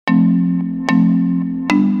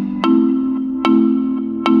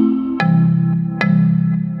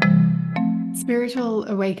Spiritual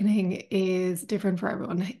awakening is different for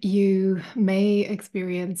everyone. You may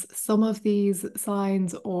experience some of these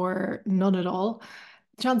signs or none at all.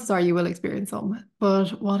 Chances are you will experience some,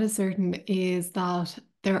 but what is certain is that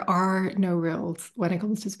there are no rules when it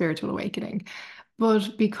comes to spiritual awakening.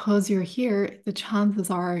 But because you're here, the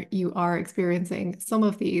chances are you are experiencing some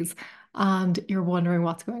of these and you're wondering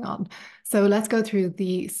what's going on. So let's go through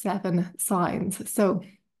the seven signs. So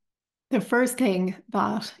the first thing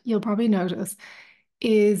that you'll probably notice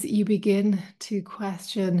is you begin to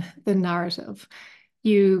question the narrative.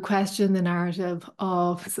 You question the narrative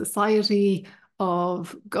of society,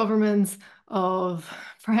 of governments, of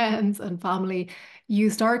friends and family. You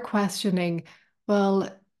start questioning, well,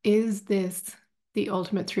 is this the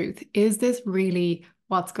ultimate truth? Is this really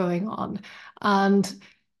what's going on? And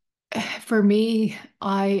for me,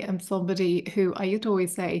 I am somebody who I used to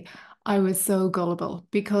always say I was so gullible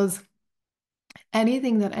because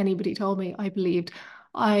anything that anybody told me, I believed.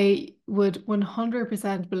 I would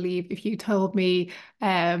 100% believe if you told me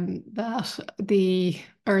that the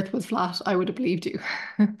earth was flat, I would have believed you.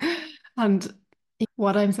 And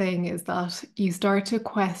what I'm saying is that you start to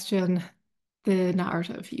question the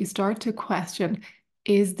narrative. You start to question,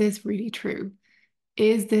 is this really true?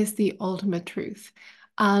 Is this the ultimate truth?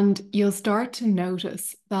 And you'll start to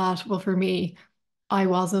notice that, well, for me, I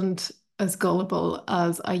wasn't as gullible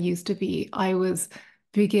as I used to be. I was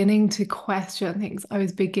beginning to question things. I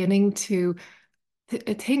was beginning to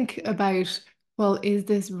think about, well, is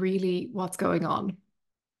this really what's going on?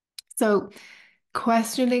 So,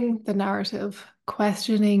 questioning the narrative,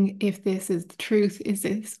 questioning if this is the truth, is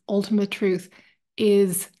this ultimate truth,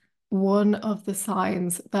 is one of the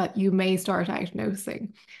signs that you may start out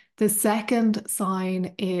noticing. The second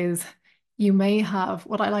sign is you may have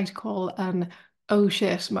what I like to call an oh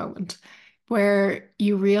shit moment, where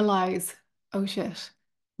you realize, oh shit,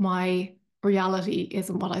 my reality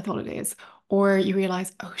isn't what I thought it is. Or you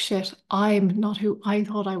realize, oh shit, I'm not who I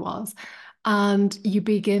thought I was. And you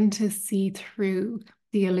begin to see through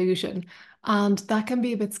the illusion. And that can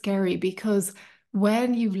be a bit scary because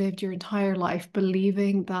when you've lived your entire life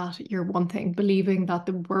believing that you're one thing, believing that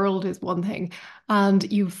the world is one thing,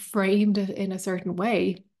 and you've framed it in a certain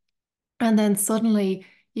way, and then suddenly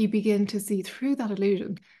you begin to see through that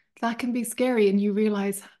illusion, that can be scary. And you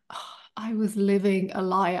realize, oh, I was living a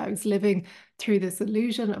lie. I was living through this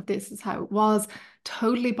illusion of this is how it was,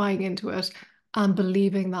 totally buying into it and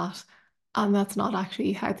believing that. And that's not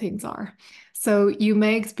actually how things are. So you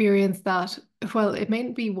may experience that, well, it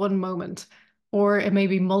may be one moment. Or it may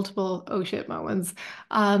be multiple oh shit moments.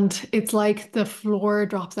 And it's like the floor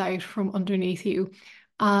drops out from underneath you.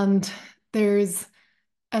 And there's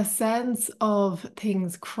a sense of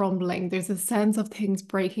things crumbling. There's a sense of things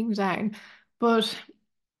breaking down, but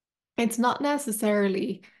it's not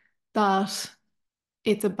necessarily that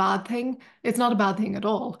it's a bad thing. It's not a bad thing at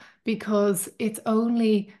all because it's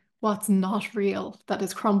only what's not real that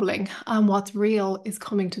is crumbling and what's real is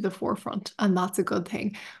coming to the forefront, and that's a good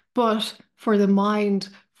thing. But for the mind,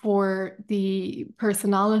 for the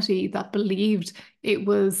personality that believed it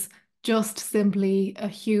was just simply a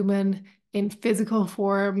human in physical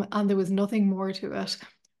form and there was nothing more to it,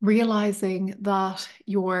 realizing that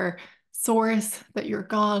your source, that you're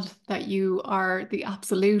God, that you are the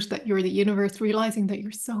absolute, that you're the universe, realizing that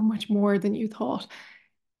you're so much more than you thought,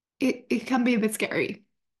 it can be a bit scary.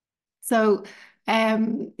 So,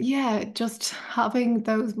 yeah, just having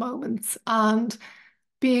those moments and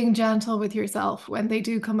being gentle with yourself when they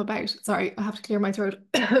do come about. Sorry, I have to clear my throat.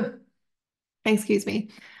 Excuse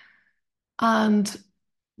me. And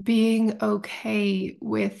being okay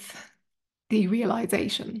with the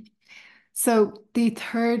realization. So, the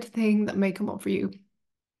third thing that may come up for you,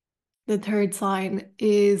 the third sign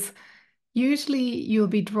is usually you'll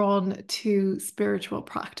be drawn to spiritual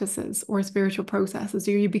practices or spiritual processes,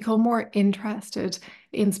 or you become more interested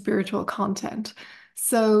in spiritual content.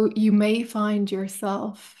 So you may find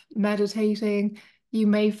yourself meditating, you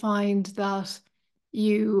may find that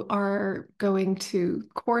you are going to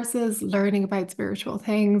courses, learning about spiritual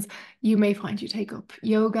things, you may find you take up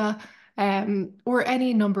yoga. Or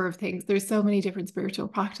any number of things. There's so many different spiritual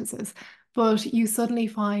practices, but you suddenly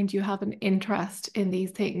find you have an interest in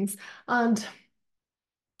these things. And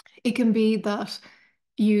it can be that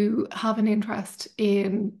you have an interest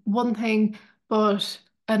in one thing, but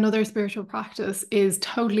another spiritual practice is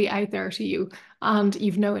totally out there to you and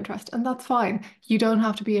you've no interest. And that's fine. You don't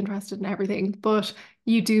have to be interested in everything, but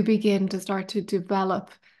you do begin to start to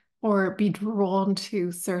develop or be drawn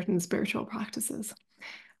to certain spiritual practices.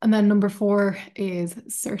 And then number four is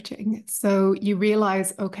searching. So you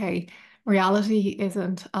realize, okay, reality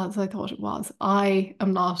isn't as I thought it was. I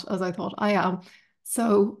am not as I thought I am.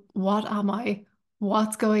 So what am I?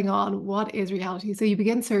 What's going on? What is reality? So you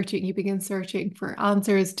begin searching for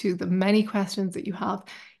answers to the many questions that you have.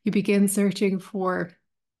 You begin searching for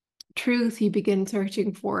truth, you begin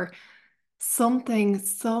searching for something,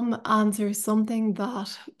 some answer, something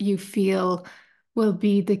that you feel will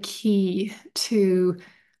be the key to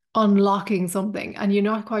unlocking something. And you're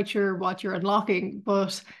not quite sure what you're unlocking,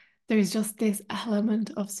 but there's just this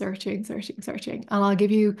element of searching, searching, searching. And I'll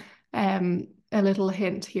give you a little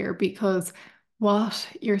hint here because what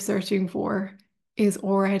you're searching for is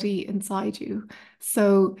already inside you.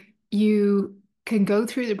 So you can go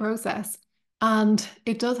through the process and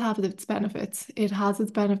it does have its benefits. It has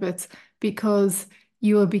its benefits because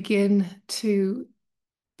you will begin to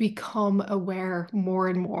become aware more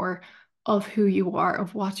and more of who you are,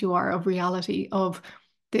 of what you are, of reality, of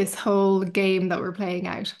this whole game that we're playing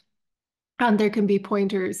out. And there can be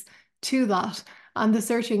pointers to that. And the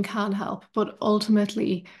searching can help, but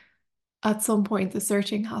ultimately, at some point, the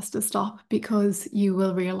searching has to stop because you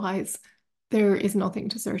will realize there is nothing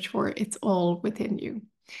to search for. It's all within you.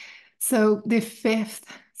 So the fifth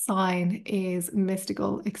sign is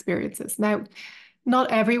mystical experiences. Now,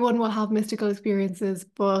 not everyone will have mystical experiences,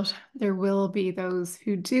 but there will be those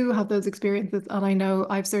who do have those experiences. And I know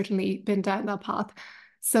I've certainly been down that path.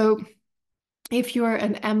 So if you're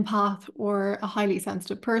an empath or a highly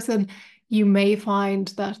sensitive person, you may find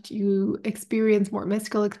that you experience more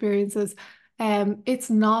mystical experiences. It's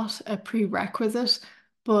not a prerequisite,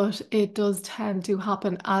 but it does tend to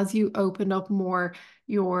happen as you open up more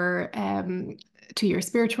your to your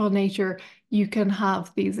spiritual nature. You can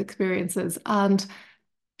have these experiences, and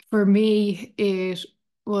for me, it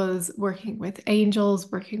was working with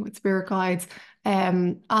angels, working with spirit guides,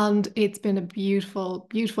 and it's been a beautiful,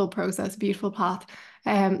 beautiful process, beautiful path.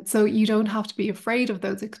 So you don't have to be afraid of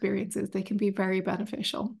those experiences. They can be very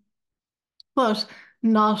beneficial, but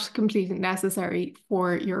not completely necessary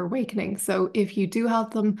for your awakening. So if you do have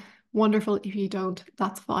them, wonderful. If you don't,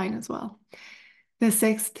 that's fine as well. The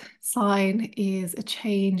sixth sign is a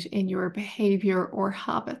change in your behavior or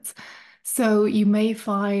habits. So you may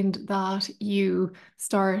find that you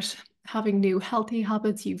start having new healthy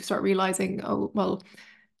habits. You start realizing, oh, well,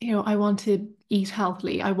 I want to eat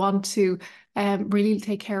healthily. I want to really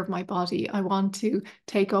take care of my body. I want to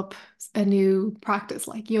take up a new practice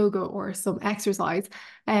like yoga or some exercise.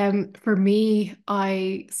 For me,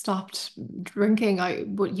 I stopped drinking. I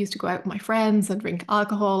would used to go out with my friends and drink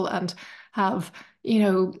alcohol and have,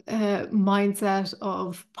 a mindset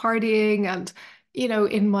of partying. And,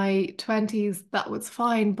 in my 20s, that was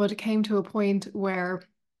fine. But it came to a point where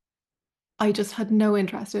I just had no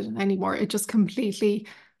interest in it anymore. It just completely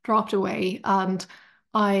dropped away. And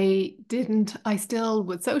I still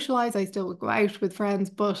would socialize, I still would go out with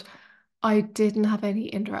friends, but I didn't have any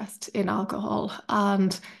interest in alcohol.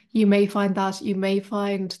 And you may find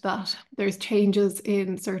that there's changes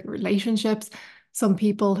in certain relationships. Some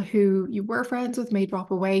people who you were friends with may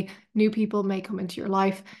drop away, new people may come into your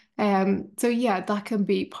life. So yeah, that can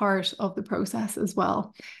be part of the process as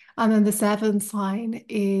well. And then the seventh sign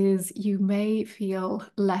is you may feel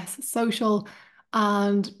less social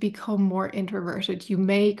and become more introverted. You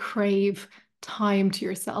may crave time to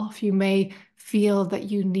yourself. You may feel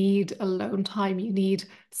that you need alone time, you need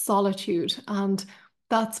solitude, and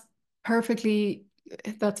that's perfectly,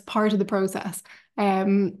 that's part of the process.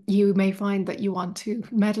 You may find that you want to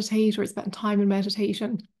meditate or spend time in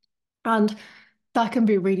meditation. And that can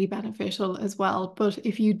be really beneficial as well. But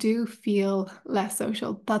if you do feel less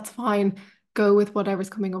social, that's fine. Go with whatever's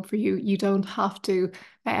coming up for you. You don't have to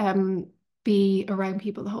um, be around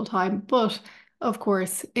people the whole time. But of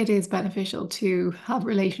course, it is beneficial to have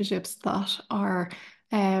relationships that are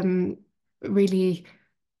um, really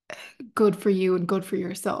good for you and good for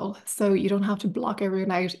your soul. So you don't have to block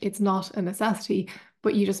everyone out. It's not a necessity,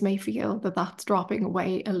 but you just may feel that that's dropping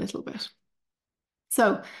away a little bit.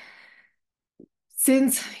 So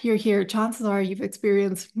since you're here, chances are you've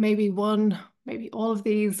experienced maybe one, maybe all of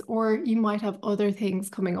these, or you might have other things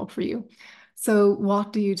coming up for you. So,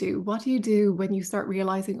 what do you do? What do you do when you start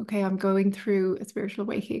realizing, okay, I'm going through a spiritual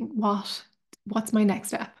awakening? What's my next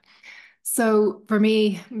step? So, for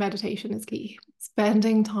me, meditation is key.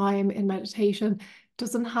 Spending time in meditation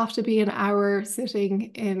doesn't have to be an hour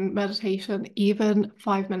sitting in meditation, even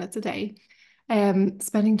 5 minutes a day.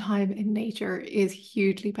 Spending time in nature is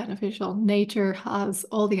hugely beneficial. Nature has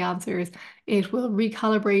all the answers. It will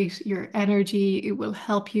recalibrate your energy. It will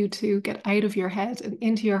help you to get out of your head and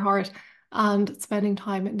into your heart. And spending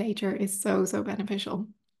time in nature is so, so beneficial.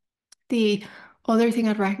 The Other thing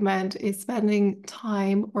I'd recommend is spending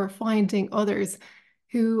time or finding others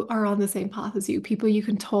who are on the same path as you, people you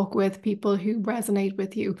can talk with, people who resonate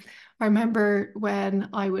with you. I remember when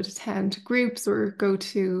I would attend groups or go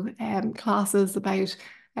to classes about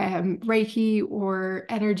Reiki or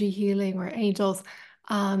energy healing or angels,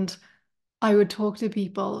 and I would talk to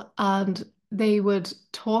people and they would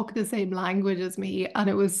talk the same language as me. And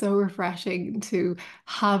it was so refreshing to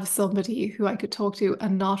have somebody who I could talk to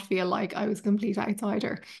and not feel like I was a complete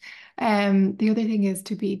outsider. The other thing is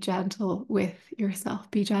to be gentle with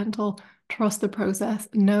yourself. Be gentle, trust the process,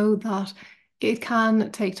 know that it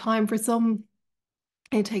can take time for some.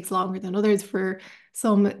 It takes longer than others. For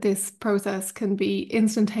some, this process can be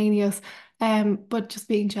instantaneous, but just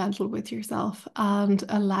being gentle with yourself and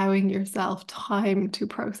allowing yourself time to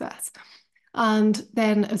process. And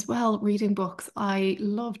then as well, reading books. I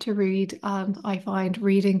love to read and I find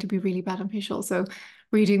reading to be really beneficial. So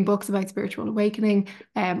reading books about spiritual awakening.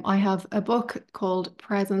 I have a book called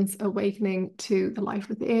Presence Awakening to the Life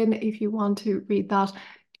Within. If you want to read that,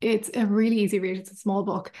 it's a really easy read. It's a small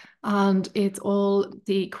book and it's all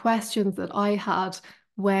the questions that I had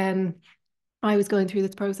when I was going through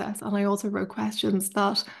this process. And I also wrote questions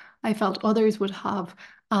that I felt others would have.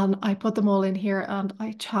 And I put them all in here and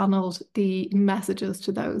I channeled the messages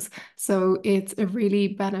to those. So it's a really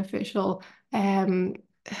beneficial, um,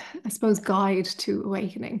 I suppose, guide to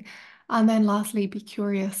awakening. And then lastly, be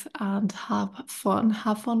curious and have fun.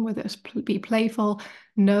 Have fun with it. Be playful.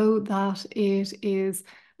 Know that it is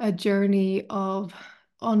a journey of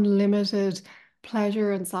unlimited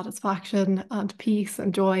pleasure and satisfaction and peace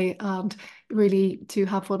and joy. And really, to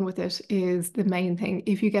have fun with it is the main thing.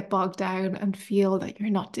 If you get bogged down and feel that you're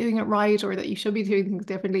not doing it right or that you should be doing things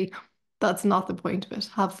differently, that's not the point of it.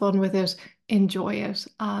 Have fun with it, enjoy it,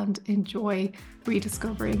 and enjoy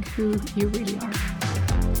rediscovering who you really are.